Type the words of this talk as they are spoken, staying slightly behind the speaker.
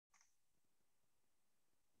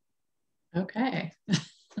Okay.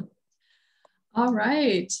 All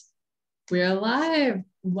right. We're live.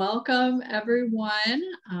 Welcome, everyone.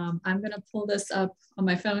 I'm going to pull this up on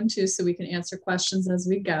my phone too so we can answer questions as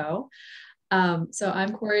we go. So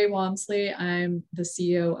I'm Corey Walmsley. I'm the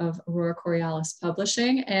CEO of Aurora Corialis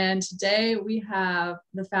Publishing. And today we have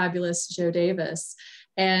the fabulous Jo Davis.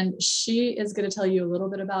 And she is going to tell you a little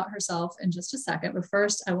bit about herself in just a second. But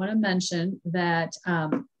first, I want to mention that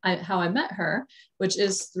how I met her, which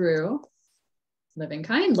is through Living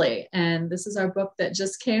Kindly. And this is our book that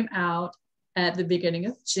just came out at the beginning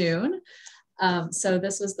of June. So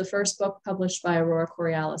this was the first book published by Aurora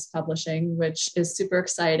Corialis Publishing, which is super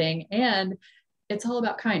exciting. And it's all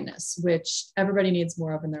about kindness, which everybody needs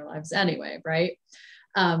more of in their lives anyway, right?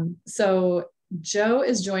 So Jo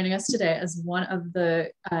is joining us today as one of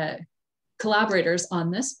the collaborators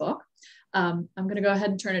on this book. I'm going to go ahead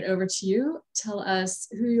and turn it over to you. Tell us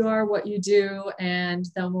who you are, what you do, and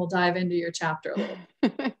then we'll dive into your chapter a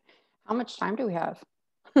little. How much time do we have?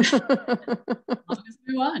 As long as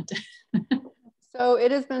we want. So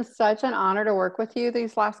it has been such an honor to work with you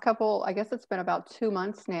these last couple, I guess it's been about 2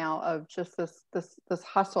 months now of just this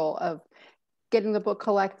hustle of getting the book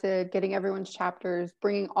collected, getting everyone's chapters,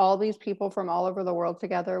 bringing all these people from all over the world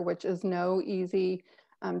together, which is no easy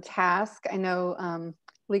task. I know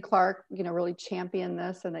Lee Clark, really championed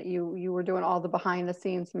this, and that you were doing all the behind the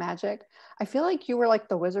scenes magic. I feel like you were like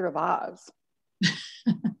the Wizard of Oz.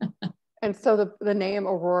 And so the name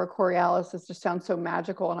Aurora Corialis just sounds so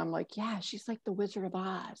magical. And I'm like, yeah, she's like the Wizard of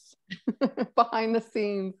Oz behind the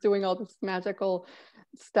scenes doing all this magical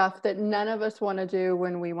stuff that none of us want to do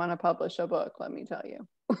when we want to publish a book, let me tell you.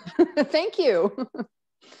 Thank you.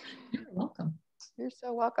 You're welcome. You're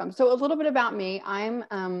so welcome. So a little bit about me.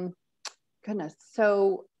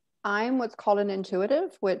 So I'm what's called an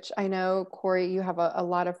intuitive, which I know, Corey, you have a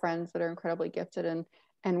lot of friends that are incredibly gifted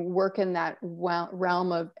and work in that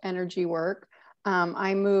realm of energy work.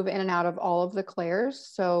 I move in and out of all of the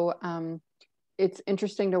clairs. So it's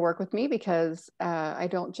interesting to work with me because I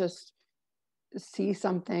don't just see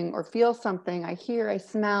something or feel something. I hear, I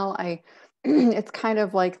smell, it's kind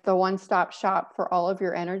of like the one-stop shop for all of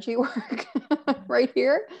your energy work right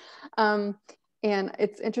here. And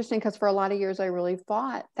it's interesting because for a lot of years, I really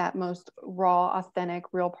fought that most raw, authentic,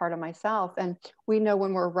 real part of myself. And we know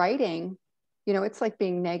when we're writing, it's like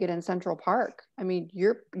being naked in Central Park. I mean,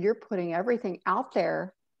 you're putting everything out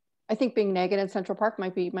there. I think being naked in Central Park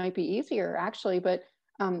might be easier actually, but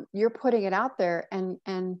you're putting it out there,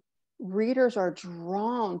 and readers are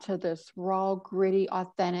drawn to this raw, gritty,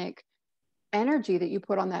 authentic energy that you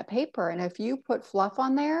put on that paper. And if you put fluff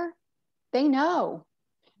on there, they know.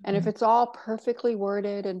 And if it's all perfectly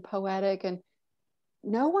worded and poetic, and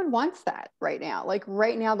no one wants that right now. Like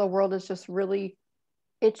right now, the world is just really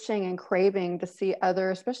itching and craving to see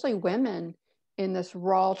other, especially women, in this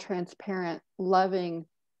raw, transparent, loving,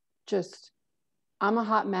 just, I'm a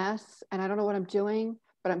hot mess and I don't know what I'm doing,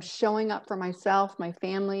 but I'm showing up for myself, my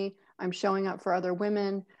family. I'm showing up for other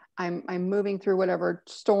women. I'm moving through whatever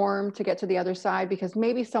storm to get to the other side because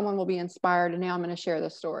maybe someone will be inspired, and now I'm going to share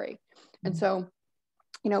this story. And so,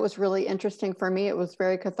 it was really interesting for me. It was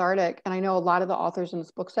very cathartic. And I know a lot of the authors in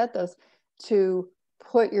this book said this, to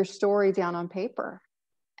put your story down on paper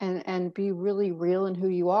and be really real in who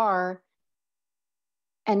you are.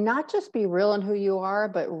 And not just be real in who you are,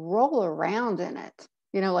 but roll around in it,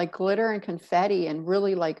 like glitter and confetti, and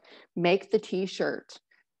really like make the t-shirt,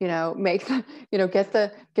 make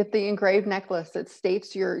the, get the engraved necklace that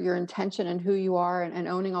states your intention and who you are, and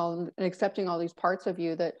owning all and accepting all these parts of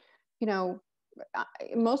you that,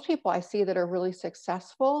 most people I see that are really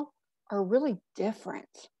successful are really different.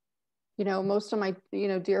 Most of my,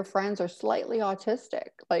 dear friends are slightly autistic.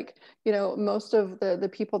 Like, most of the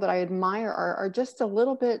people that I admire are just a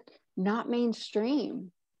little bit not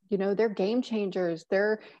mainstream. They're game changers.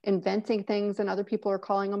 They're inventing things and other people are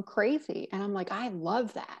calling them crazy. And I'm like, I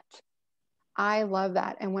love that. I love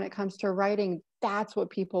that. And when it comes to writing, that's what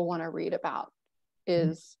people want to read about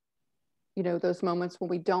is, those moments when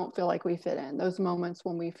we don't feel like we fit in, those moments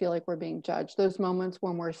when we feel like we're being judged, those moments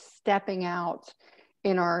when we're stepping out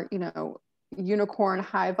in our, unicorn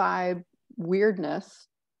high vibe weirdness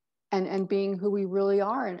and being who we really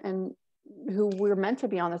are and who we're meant to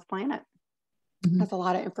be on this planet. That's a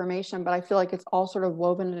lot of information, but I feel like it's all sort of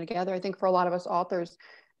woven together. I think for a lot of us authors,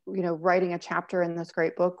 writing a chapter in this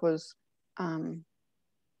great book was,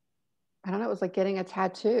 I don't know, it was like getting a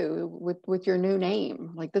tattoo with your new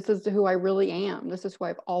name. Like, this is who I really am. This is who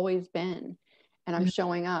I've always been. And I'm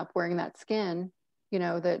showing up wearing that skin,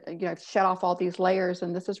 that, I've shed off all these layers,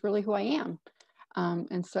 and this is really who I am.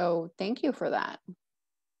 And so thank you for that.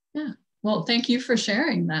 Yeah. Well, thank you for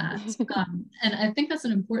sharing that. And I think that's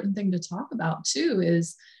an important thing to talk about too,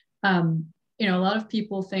 is, a lot of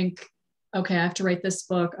people think, okay, I have to write this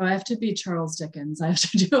book. Oh, I have to be Charles Dickens. I have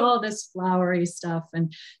to do all this flowery stuff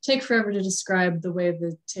and take forever to describe the way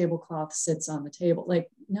the tablecloth sits on the table. Like,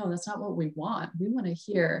 no, that's not what we want. We want to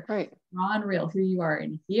hear raw and real who you are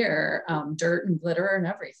in here, dirt and glitter and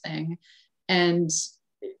everything. And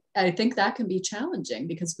I think that can be challenging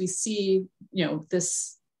because we see,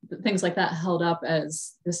 things like that held up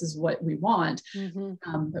as this is what we want.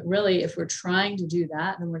 But really, if we're trying to do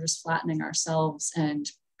that, then we're just flattening ourselves and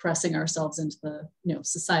pressing ourselves into the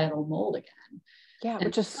societal mold again. Yeah,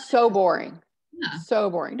 which is so boring. Yeah. So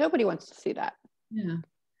boring. Nobody wants to see that. Yeah.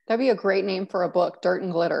 That'd be a great name for a book, Dirt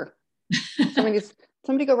and Glitter.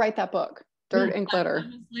 Somebody go write that book, Dirt and Glitter. I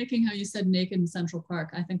was liking how you said naked in Central Park.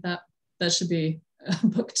 I think that should be a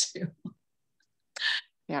book too.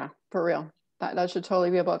 Yeah, for real. That should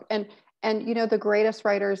totally be a book. And the greatest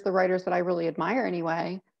writers, the writers that I really admire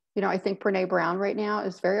anyway, I think Brene Brown right now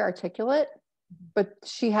is very articulate, but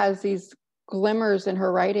she has these glimmers in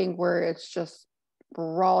her writing where it's just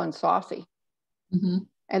raw and saucy.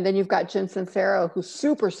 And then you've got Jen Sincero, who's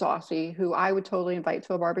super saucy, who I would totally invite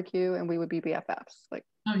to a barbecue and we would be BFFs. Like,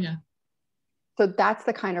 oh yeah. So that's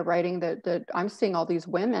the kind of writing that I'm seeing all these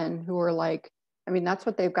women who are like, I mean, that's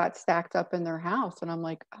what they've got stacked up in their house. And I'm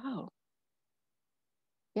like, oh,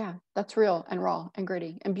 yeah, that's real and raw and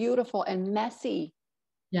gritty and beautiful and messy.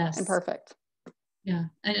 Yes. And perfect. Yeah.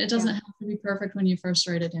 And it doesn't have to be perfect when you first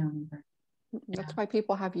write it down either. That's why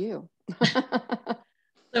people have you.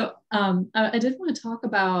 So I did want to talk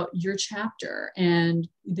about your chapter and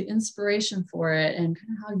the inspiration for it and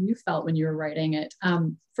kind of how you felt when you were writing it.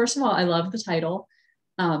 First of all, I love the title,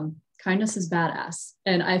 Kindness is Badass.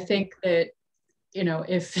 And I think that,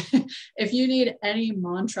 if you need any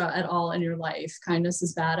mantra at all in your life, kindness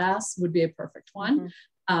is badass would be a perfect one.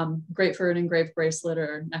 Great for an engraved bracelet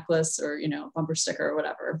or necklace or, bumper sticker or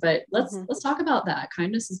whatever. But let's talk about that.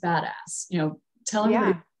 Kindness is badass. Tell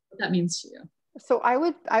everybody what that means to you. So I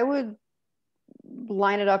would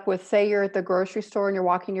line it up with, say you're at the grocery store and you're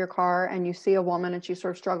walking to your car and you see a woman and she's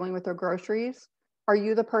sort of struggling with her groceries. Are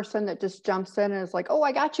you the person that just jumps in and is like, oh,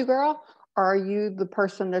 I got you, girl? Or are you the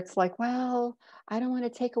person that's like, well, I don't want to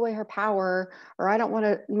take away her power, or I don't want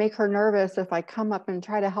to make her nervous if I come up and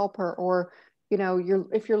try to help her, or,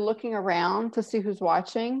 if you're looking around to see who's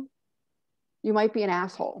watching, you might be an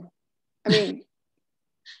asshole. I mean,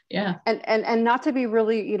 yeah. And not to be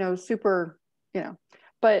really, super,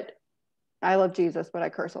 but I love Jesus, but I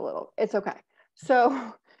curse a little. It's okay.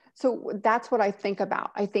 So that's what I think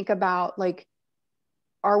about. I think about, like,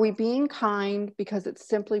 are we being kind because it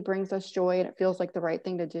simply brings us joy and it feels like the right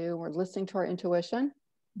thing to do? We're listening to our intuition.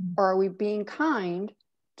 Or are we being kind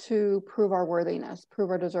to prove our worthiness,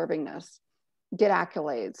 prove our deservingness, get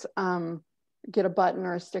accolades, get a button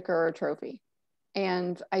or a sticker or a trophy?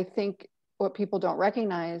 And I think what people don't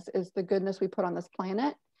recognize is the goodness we put on this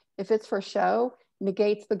planet, if it's for show,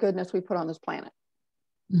 negates the goodness we put on this planet.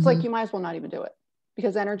 It's like, you might as well not even do it,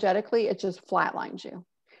 because energetically it just flatlines you.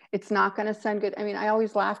 It's not going to send good. I mean, I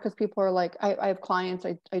always laugh because people are like, I have clients,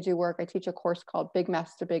 I do work, I teach a course called Big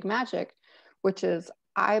Mess to Big Magic, which is,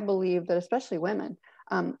 I believe that especially women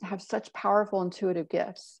have such powerful intuitive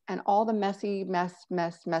gifts, and all the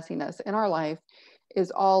messiness in our life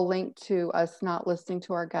is all linked to us not listening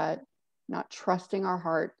to our gut, not trusting our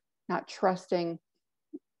heart, not trusting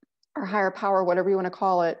our higher power, whatever you want to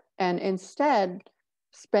call it, and instead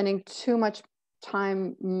spending too much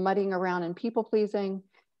time muddying around in people pleasing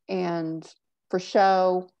and for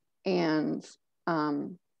show. And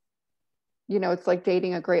it's like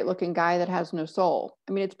dating a great looking guy that has no soul.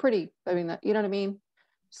 I mean, it's pretty, you know what I mean?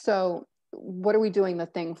 So what are we doing the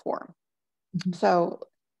thing for? So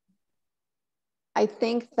I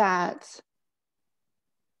think that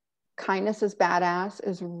kindness is badass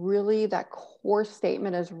is really, that core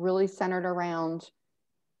statement is really centered around,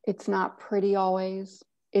 it's not pretty always,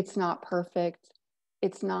 it's not perfect,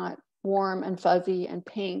 it's not warm and fuzzy and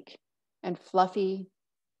pink and fluffy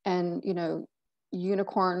and,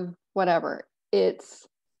 unicorn, whatever. It's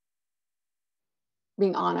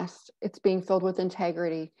being honest. It's being filled with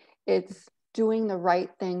integrity. It's doing the right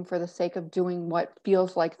thing for the sake of doing what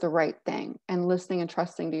feels like the right thing and listening and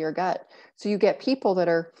trusting to your gut. So you get people that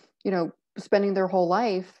are, spending their whole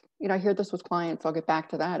life, I hear this with clients, I'll get back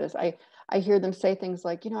to that, is I hear them say things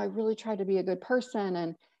like, I really try to be a good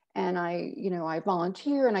person and I, I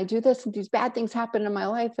volunteer and I do this and these bad things happen in my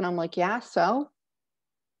life. And I'm like, yeah, so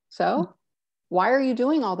why are you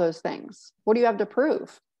doing all those things? What do you have to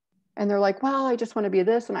prove? And they're like, well, I just want to be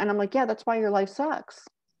this. And I'm like, yeah, that's why your life sucks.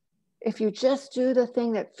 if you just do the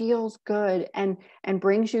thing that feels good and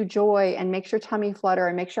brings you joy and makes your tummy flutter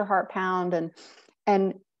and makes your heart pound,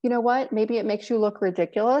 and you know what, maybe it makes you look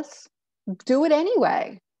ridiculous, do it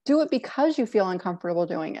anyway. Do it because you feel uncomfortable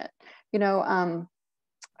doing it. You know,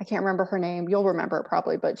 I can't remember her name. You'll remember it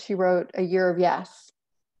probably, but she wrote A Year of Yes.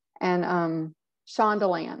 And Shonda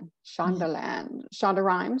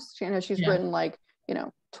Rhimes. You know, she's written like,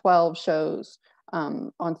 12 shows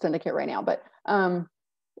on Syndicate right now. But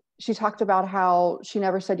she talked about how she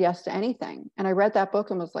never said yes to anything. And I read that book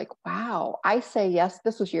and was like, wow, I say yes.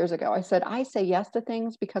 This was years ago. I said, I say yes to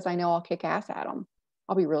things because I know I'll kick ass at them.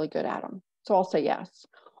 I'll be really good at them. So I'll say yes.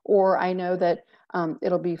 Or I know that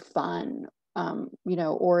it'll be fun,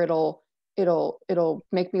 or it'll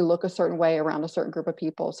make me look a certain way around a certain group of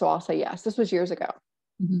people. So I'll say yes. This was years ago.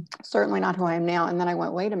 Mm-hmm. Certainly not who I am now. And then I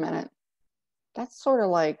went, wait a minute. That's sort of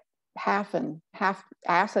like half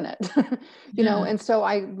ass in it, you know? And so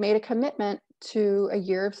I made a commitment to a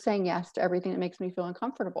year of saying yes to everything that makes me feel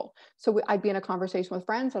uncomfortable. So I'd be in a conversation with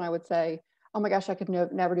friends and I would say, oh my gosh, I could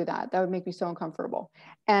never do that. That would make me so uncomfortable.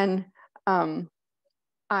 And I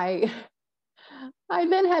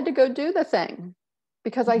then had to go do the thing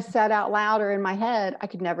because I said out loud or in my head, I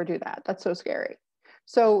could never do that. That's so scary.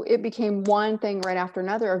 So it became one thing right after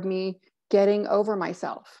another of me getting over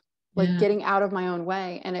myself, like getting out of my own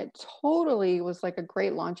way. And it totally was like a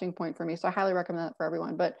great launching point for me. So I highly recommend that for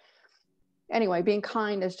everyone. But anyway, being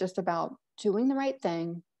kind is just about doing the right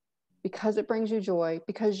thing because it brings you joy,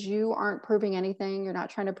 because you aren't proving anything. You're not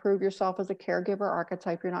trying to prove yourself as a caregiver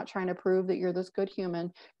archetype. You're not trying to prove that you're this good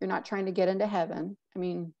human. You're not trying to get into heaven. I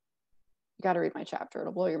mean, you got to read my chapter.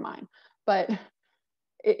 It'll blow your mind. But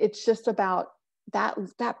it's just about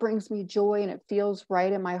that brings me joy and it feels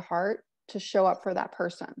right in my heart to show up for that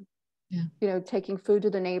person. Yeah. You know, taking food to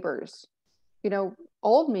the neighbors. You know,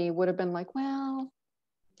 old me would have been like, well,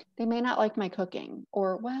 they may not like my cooking,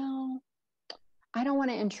 or, well, I don't want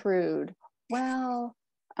to intrude. Well,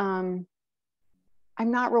 I'm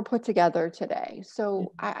not real put together today.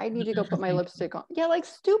 So I need to go put my lipstick on. Yeah, like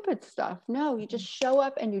stupid stuff. No, you just show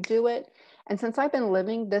up and you do it. And since I've been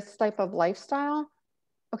living this type of lifestyle,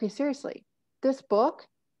 okay, seriously, this book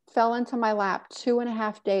fell into my lap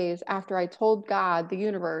 2.5 days after I told God, the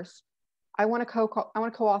universe, I want to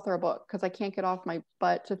co-author a book because I can't get off my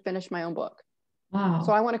butt to finish my own book. Wow.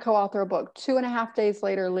 So I want to co-author a book. 2.5 days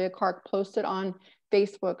later, Leah Clark posted on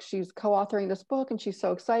Facebook, she's co-authoring this book and she's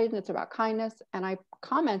so excited and it's about kindness. And I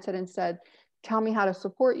commented and said, tell me how to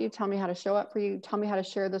support you. Tell me how to show up for you. Tell me how to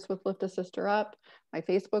share this with Lift a Sister Up, my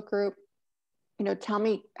Facebook group. You know, tell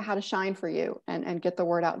me how to shine for you and get the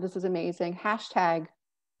word out. This is amazing. Hashtag,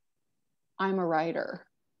 I'm a writer.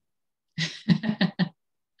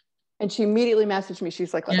 And she immediately messaged me.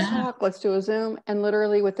 She's like, let's talk, let's do a Zoom. And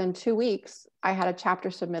literally within 2 weeks, I had a chapter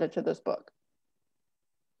submitted to this book.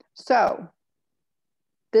 So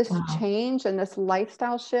this change and this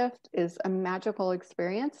lifestyle shift is a magical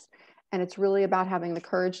experience. And it's really about having the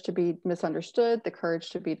courage to be misunderstood, the courage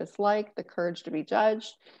to be disliked, the courage to be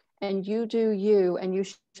judged. And you do you, and you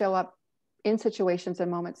show up in situations and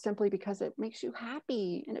moments simply because it makes you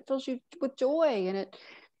happy and it fills you with joy. And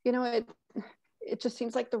it just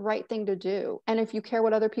seems like the right thing to do. And if you care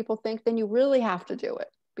what other people think, then you really have to do it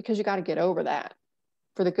because you got to get over that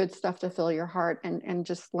for the good stuff to fill your heart and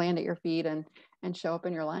just land at your feet and show up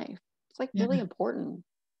in your life. It's like really important.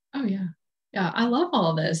 Oh yeah. Yeah. I love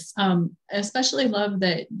all of this. Especially love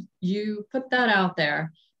that you put that out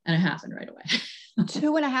there and it happened right away.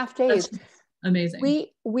 2.5 days. That's amazing.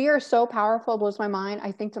 We are so powerful. It blows my mind.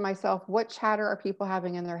 I think to myself, what chatter are people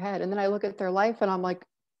having in their head? And then I look at their life and I'm like,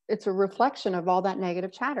 it's a reflection of all that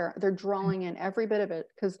negative chatter. They're drawing in every bit of it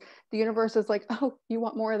because the universe is like, oh, you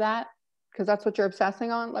want more of that? Because that's what you're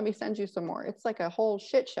obsessing on. Let me send you some more. It's like a whole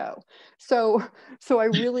shit show. So I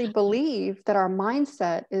really believe that our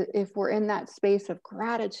mindset, if we're in that space of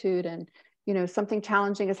gratitude and, you know, something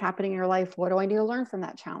challenging is happening in your life, what do I need to learn from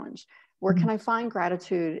that challenge? Where can I find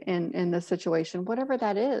gratitude in this situation? Whatever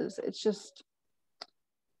that is,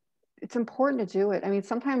 it's important to do it. I mean,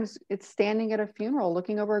 sometimes it's standing at a funeral,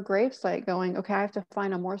 looking over a gravesite going, okay, I have to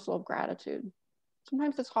find a morsel of gratitude.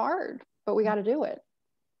 Sometimes it's hard, but we got to do it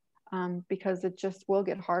because it just will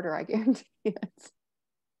get harder. I guarantee it.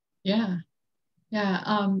 Yeah.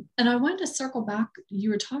 Yeah. And I wanted to circle back.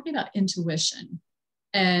 You were talking about intuition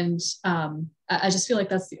and I just feel like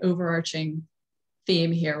that's the overarching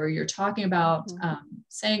theme here where you're talking about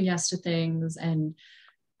saying yes to things. And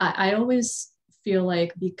I always feel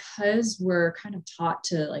like because we're kind of taught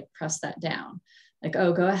to like press that down, like,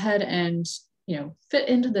 oh, go ahead and fit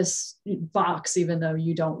into this box, even though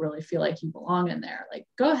you don't really feel like you belong in there. Like,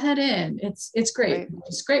 go ahead in. It's great. Right.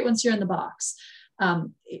 It's great once you're in the box.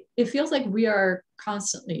 It feels like we are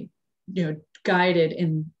constantly, guided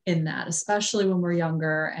in that, especially when we're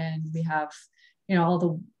younger and we have, all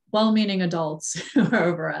the well-meaning adults who are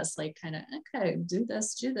over us, like kind of, okay, do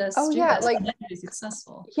this, Oh do yeah, this, like and then be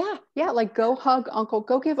successful. Yeah, like go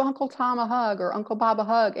give Uncle Tom a hug or Uncle Bob a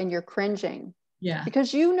hug, and you're cringing. Yeah.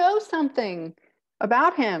 Because you know something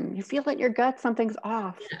about him. You feel in your gut something's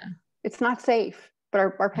off. Yeah. It's not safe. But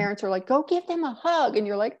our parents are like, go give them a hug. And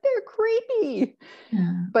you're like, they're creepy.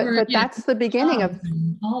 Yeah. But that's the beginning of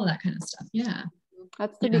all of that kind of stuff. Yeah.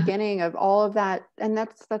 That's the beginning of all of that. And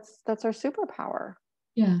that's our superpower.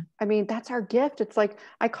 Yeah. I mean, that's our gift. It's like,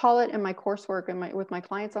 I call it in my coursework and with my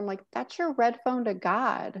clients, I'm like, that's your red phone to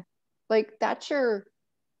God. Like, that's your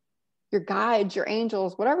guides, your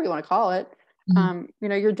angels, whatever you want to call it.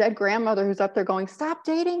 Your dead grandmother who's up there going, stop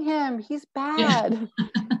dating him. He's bad. Yeah.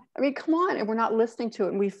 I mean, come on. And we're not listening to it.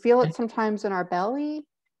 And we feel it sometimes in our belly.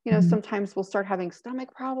 Sometimes we'll start having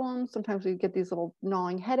stomach problems. Sometimes we get these little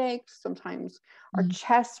gnawing headaches. Sometimes our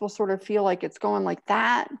chest will sort of feel like it's going like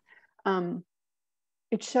that.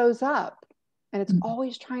 It shows up and it's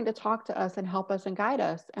always trying to talk to us and help us and guide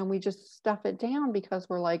us. And we just stuff it down because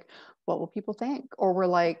we're like, what will people think? Or we're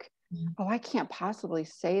like, oh, I can't possibly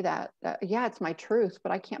say that. Yeah, it's my truth,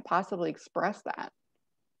 but I can't possibly express that.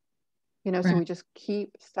 So we just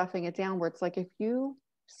keep stuffing it down, where it's like, if you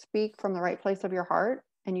speak from the right place of your heart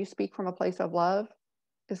and you speak from a place of love,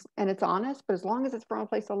 and it's honest, but as long as it's from a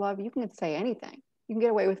place of love, you can say anything. You can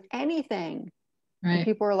get away with anything. Right. And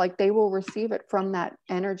people are like, they will receive it from that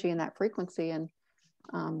energy and that frequency. And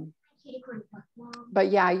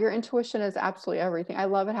but yeah, your intuition is absolutely everything. I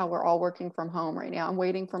love it how we're all working from home right now. I'm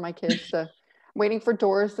waiting for my kids I'm waiting for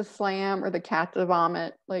doors to slam or the cat to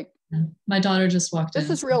vomit. Like, my daughter just walked in. This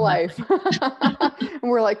is real life. And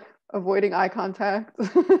we're like avoiding eye contact.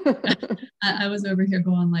 I was over here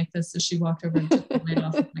going like this as she walked over and took the light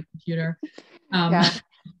off of my computer. Yeah.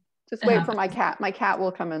 Just wait for my cat. My cat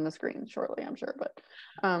will come in the screen shortly, I'm sure.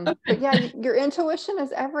 But yeah, your intuition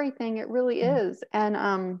is everything. It really is.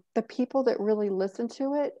 And the people that really listen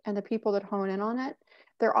to it and the people that hone in on it,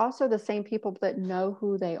 they're also the same people that know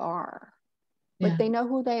who they are. Like, they know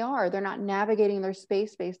who they are. They're not navigating their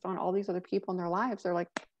space based on all these other people in their lives. They're like,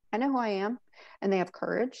 I know who I am. And they have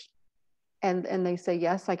courage. And they say,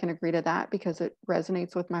 yes, I can agree to that because it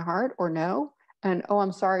resonates with my heart, or no. And, oh,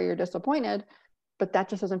 I'm sorry you're disappointed, but that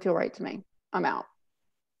just doesn't feel right to me. I'm out.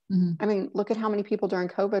 I mean, look at how many people during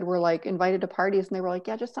COVID were like invited to parties and they were like,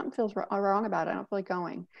 yeah, just something feels wrong about it. I don't feel like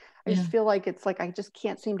going. I just feel like it's like, I just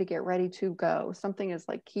can't seem to get ready to go. Something is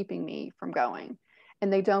like keeping me from going.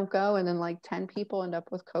 And they don't go. And then like 10 people end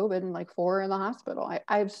up with COVID and like 4 are in the hospital.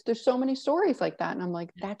 There's so many stories like that. And I'm like,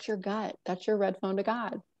 that's your gut. That's your red phone to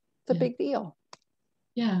God. It's a big deal.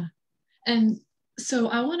 Yeah. And so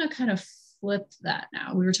I want to kind of flip that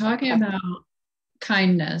now. We were talking about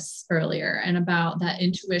kindness earlier and about that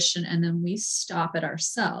intuition, and then we stop it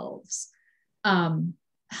ourselves.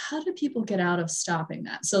 How do people get out of stopping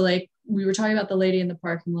that? So like we were talking about the lady in the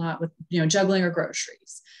parking lot with, juggling her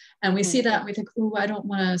groceries. And we see that and we think, oh, I don't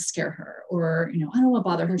want to scare her, or, I don't want to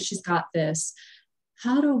bother her. She's got this.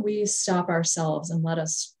 How do we stop ourselves and let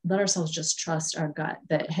ourselves just trust our gut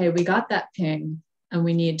that, hey, we got that ping and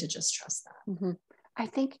we need to just trust that? I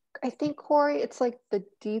think, Corey, it's like the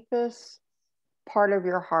deepest part of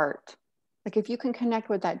your heart. Like, if you can connect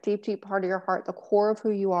with that deep, deep part of your heart, the core of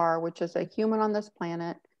who you are, which is a human on this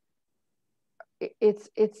planet, it's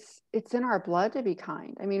in our blood to be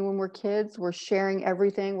kind. I mean, when we're kids, we're sharing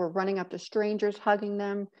everything. We're running up to strangers, hugging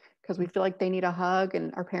them because we feel like they need a hug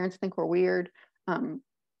and our parents think we're weird.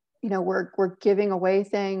 We're giving away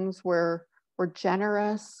things. We're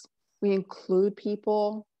generous. We include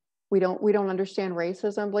people. We don't understand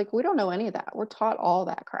racism. Like, we don't know any of that. We're taught all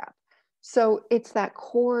that crap. So it's that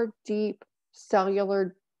core, deep,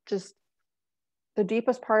 cellular, just the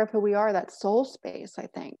deepest part of who we are, that soul space, I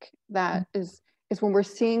think, that is when we're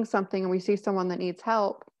seeing something and we see someone that needs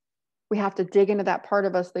help, we have to dig into that part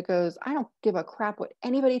of us that goes, I don't give a crap what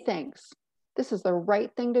anybody thinks. This is the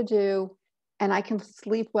right thing to do. And I can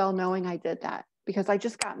sleep well knowing I did that because I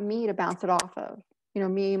just got me to bounce it off of,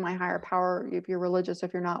 me, my higher power, if you're religious,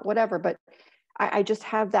 if you're not, whatever. But I just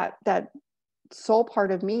have that soul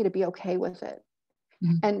part of me to be okay with it.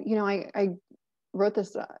 And, I wrote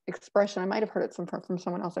this expression. I might've heard it from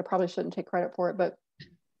someone else. I probably shouldn't take credit for it, but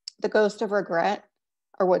the ghost of regret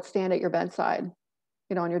are what stand at your bedside,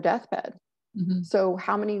 on your deathbed. Mm-hmm. So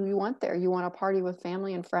how many do you want there? You want a party with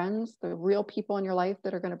family and friends, the real people in your life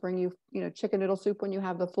that are going to bring you, chicken noodle soup when you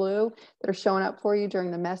have the flu, that are showing up for you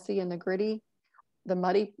during the messy and the gritty, the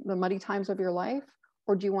muddy times of your life?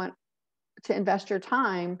 Or do you want to invest your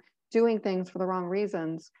time doing things for the wrong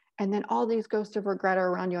reasons? And then all these ghosts of regret are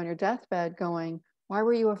around you on your deathbed going, why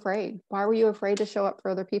were you afraid? Why were you afraid to show up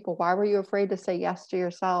for other people? Why were you afraid to say yes to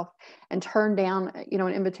yourself and turn down,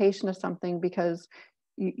 an invitation to something because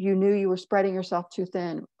you knew you were spreading yourself too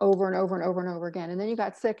thin over and over and over and over again? And then you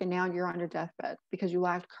got sick and now you're on your deathbed because you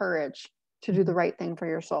lacked courage to do the right thing for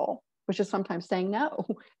your soul, which is sometimes saying no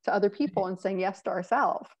to other people and saying yes to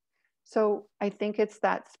ourselves. So I think it's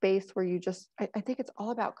that space where you just, I think it's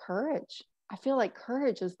all about courage. I feel like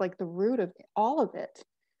courage is like the root of all of it.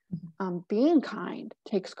 Being kind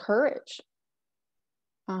takes courage.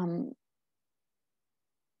 Not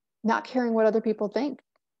caring what other people think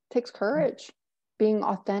takes courage. Being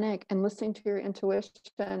authentic and listening to your intuition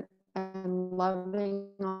and loving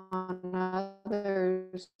on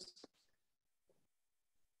others,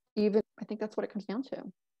 even, I think that's what it comes down to.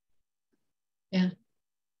 Yeah.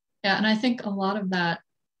 Yeah. And I think a lot of that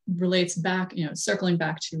relates back, circling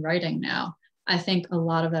back to writing now. I think a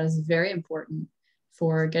lot of that is very important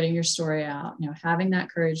for getting your story out, having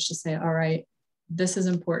that courage to say, all right, this is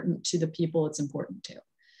important to the people it's important to.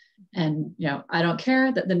 And, I don't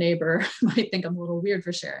care that the neighbor might think I'm a little weird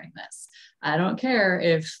for sharing this. I don't care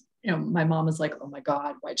if, my mom is like, oh my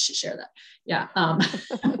God, why'd she share that? Yeah.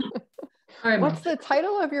 All right, what's the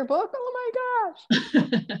title of your book? Oh my gosh.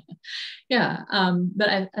 Yeah. But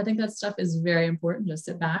I think that stuff is very important to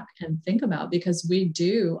sit back and think about, because we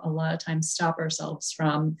do a lot of times stop ourselves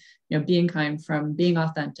from, being kind, from being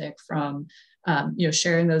authentic, from,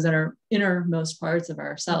 sharing those innermost parts of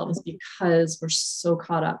ourselves, because we're so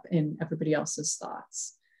caught up in everybody else's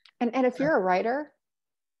thoughts. And if you're a writer,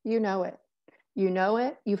 you know it.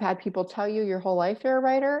 You've had people tell you your whole life you're a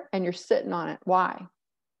writer and you're sitting on it. Why?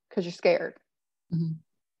 Because you're scared. Mm-hmm.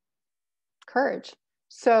 Courage.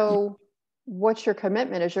 So what's your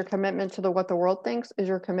commitment? Is your commitment to what the world thinks? Is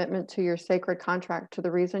your commitment to your sacred contract, to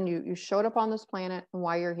the reason you showed up on this planet and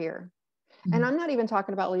why you're here? Mm-hmm. And I'm not even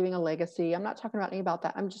talking about leaving a legacy. I'm not talking about any about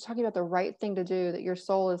that. I'm just talking about the right thing to do, that your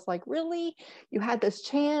soul is like, really? You had this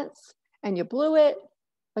chance and you blew it?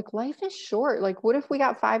 Like, life is short. Like, what if we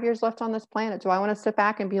got 5 years left on this planet? Do I want to sit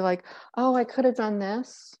back and be like, oh, I could have done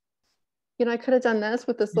this? I could have done this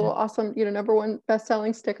with this little awesome, #1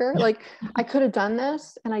 best-selling sticker. Like, I could have done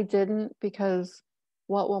this and I didn't, because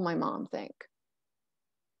what will my mom think?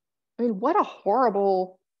 I mean, what a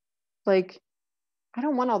horrible, I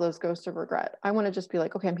don't want all those ghosts of regret. I want to just be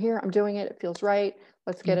like, okay, I'm here, I'm doing it. It feels right.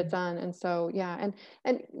 Let's get it done. And so, yeah.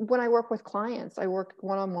 And when I work with clients, I work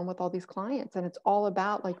one-on-one with all these clients, and it's all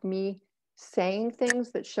about me saying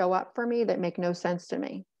things that show up for me that make no sense to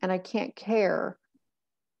me. And I can't care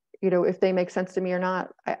if they make sense to me or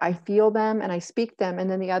not. I feel them and I speak them. And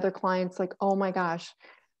then the other client's like, oh my gosh,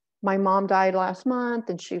 my mom died last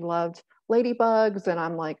month and she loved ladybugs. And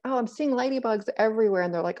I'm like, oh, I'm seeing ladybugs everywhere.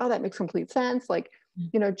 And they're like, oh, that makes complete sense.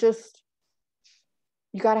 Just,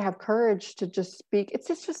 you got to have courage to just speak. It's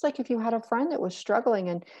just like if you had a friend that was struggling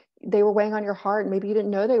and they were weighing on your heart, and maybe you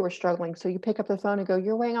didn't know they were struggling. So you pick up the phone and go,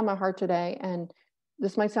 you're weighing on my heart today. And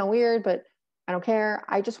this might sound weird, but I don't care.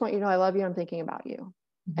 I just want you to know I love you. I'm thinking about you.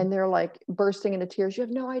 And they're like bursting into tears. You have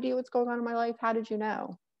no idea what's going on in my life. How did you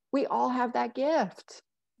know? We all have that gift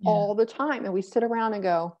all the time. And we sit around and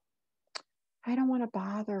go, I don't want to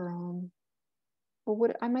bother them.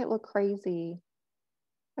 Well, I might look crazy.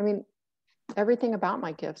 I mean, everything about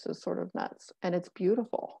my gifts is sort of nuts, and it's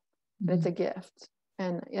beautiful. And it's a gift,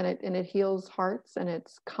 and it heals hearts, and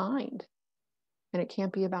it's kind, and it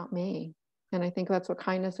can't be about me. And I think that's what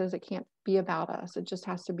kindness is. It can't be about us. It just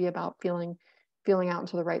has to be about feeling out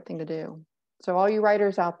into the right thing to do. So all you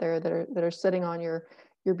writers out there that are sitting on your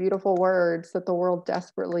beautiful words that the world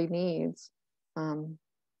desperately needs,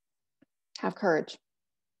 have courage.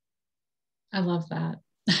 I love that.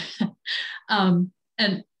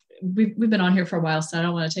 And we've been on here for a while, so I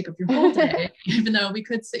don't want to take up your whole day, even though we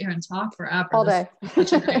could sit here and talk forever. All day. This is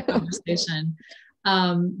such a great conversation.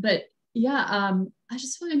 But yeah, I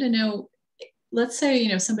just wanted to know, let's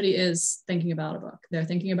say, somebody is thinking about a book. They're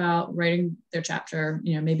thinking about writing their chapter,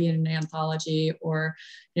 maybe in an anthology, or,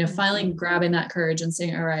 finally grabbing that courage and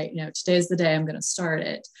saying, all right, today's the day I'm going to start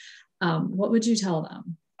it. What would you tell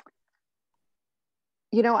them?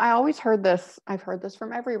 I always heard this. I've heard this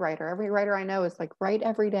from every writer. Every writer I know is like, write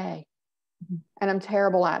every day. And I'm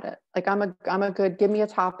terrible at it. Like, I'm a good, give me a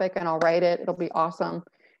topic and I'll write it. It'll be awesome.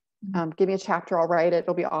 Give me a chapter, I'll write it.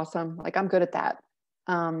 It'll be awesome. Like, I'm good at that.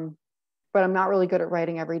 but I'm not really good at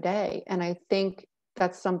writing every day. And I think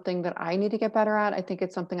that's something that I need to get better at. I think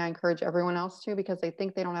it's something I encourage everyone else to, because they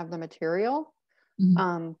think they don't have the material.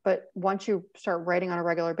 But once you start writing on a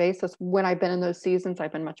regular basis, when I've been in those seasons,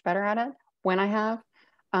 I've been much better at it. When I have,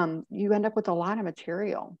 you end up with a lot of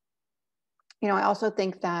material. I also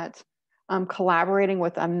think that collaborating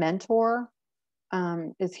with a mentor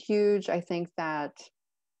is huge. I think that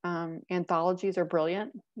anthologies are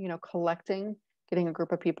brilliant, getting a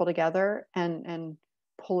group of people together and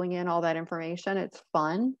pulling in all that information. It's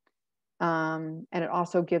fun. And it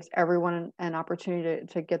also gives everyone an opportunity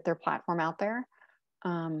to get their platform out there.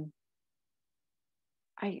 I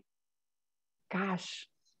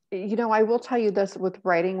will tell you this with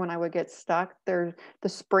writing, when I would get stuck there, the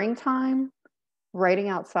springtime, writing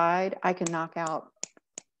outside, I can knock out.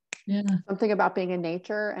 Yeah. Something about being in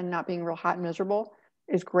nature and not being real hot and miserable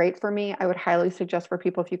is great for me. I would highly suggest for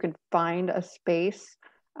people, if you can find a space.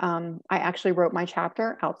 I actually wrote my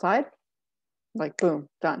chapter outside, like boom,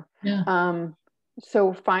 done. Yeah.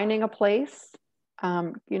 So finding a place,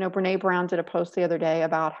 Brene Brown did a post the other day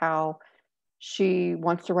about how she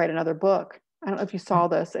wants to write another book. I don't know if you saw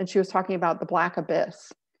this, and she was talking about the Black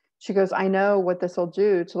Abyss. She goes, I know what this will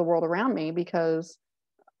do to the world around me, because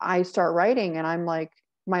I start writing and I'm like,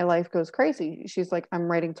 my life goes crazy. She's like, I'm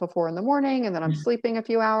writing till 4 a.m, and then I'm sleeping a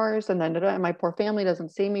few hours, and then and my poor family doesn't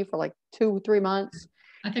see me for like 2-3 months.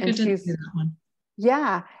 I think I did see that one.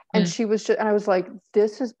 Yeah. And she was and I was like,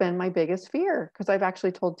 this has been my biggest fear. Cause I've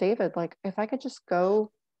actually told David, like, if I could just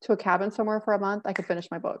go to a cabin somewhere for a month, I could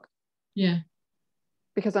finish my book. Yeah.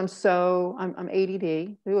 Because I'm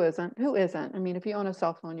ADD. Who isn't? I mean, if you own a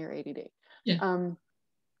cell phone, you're ADD. Yeah.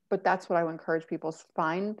 But that's what I would encourage people to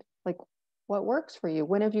find, like, what works for you.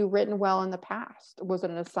 When have you written well in the past? Was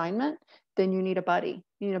it an assignment? Then you need a buddy.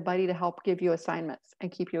 You need a buddy to help give you assignments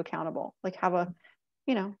and keep you accountable. Like have a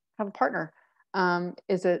partner.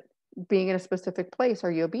 Is it being in a specific place?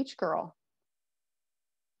 Are you a beach girl?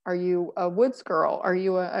 Are you a woods girl? Are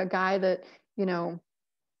you a guy that,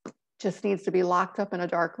 just needs to be locked up in a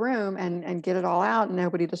dark room and get it all out and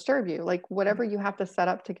nobody disturb you? Like whatever you have to set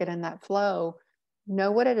up to get in that flow,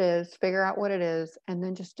 know what it is, figure out what it is, and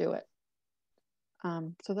then just do it.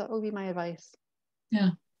 So that would be my advice. Yeah,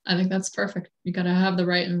 I think that's perfect. You got to have the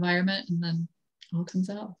right environment, and then it all comes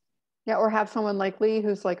out. Yeah, or have someone like Lee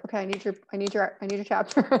who's like, okay, I need your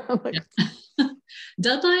chapter. Like, yeah.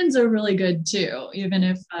 Deadlines are really good too, even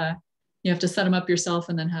if you have to set them up yourself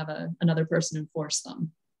and then have another person enforce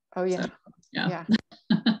them. Oh yeah. So, yeah.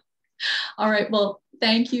 All right. Well,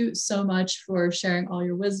 thank you so much for sharing all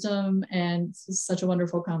your wisdom, and this is such a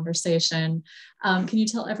wonderful conversation. Can you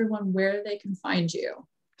tell everyone where they can find you?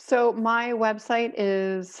 So my website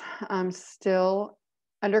is still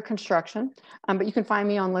under construction, but you can find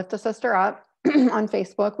me on Lift a Sister Up on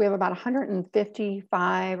Facebook. We have about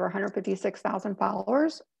 155 or 156,000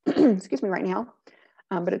 followers, excuse me, right now.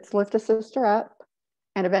 But it's Lift a Sister Up.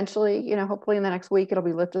 And eventually, hopefully in the next week, it'll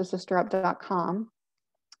be liftasisterup.com.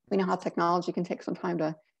 We know how technology can take some time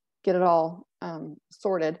to get it all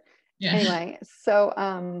sorted. Yeah. Anyway,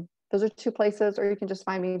 so those are 2 places, or you can just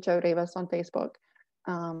find me, Jo Davis, on Facebook.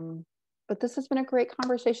 But this has been a great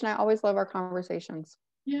conversation. I always love our conversations.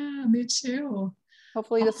 Yeah, me too.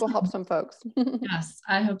 Hopefully this will help some folks. Yes,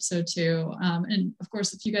 I hope so too. And of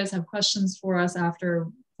course, if you guys have questions for us after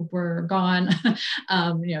we're gone,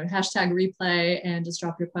 hashtag replay and just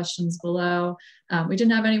drop your questions below. We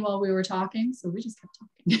didn't have any while we were talking, so we just kept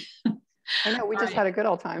talking. I know, we just had a good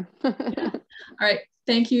old time. Yeah. All right.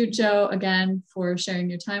 Thank you, Jo, again, for sharing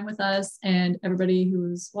your time with us. And everybody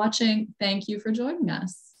who's watching, thank you for joining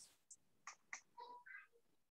us.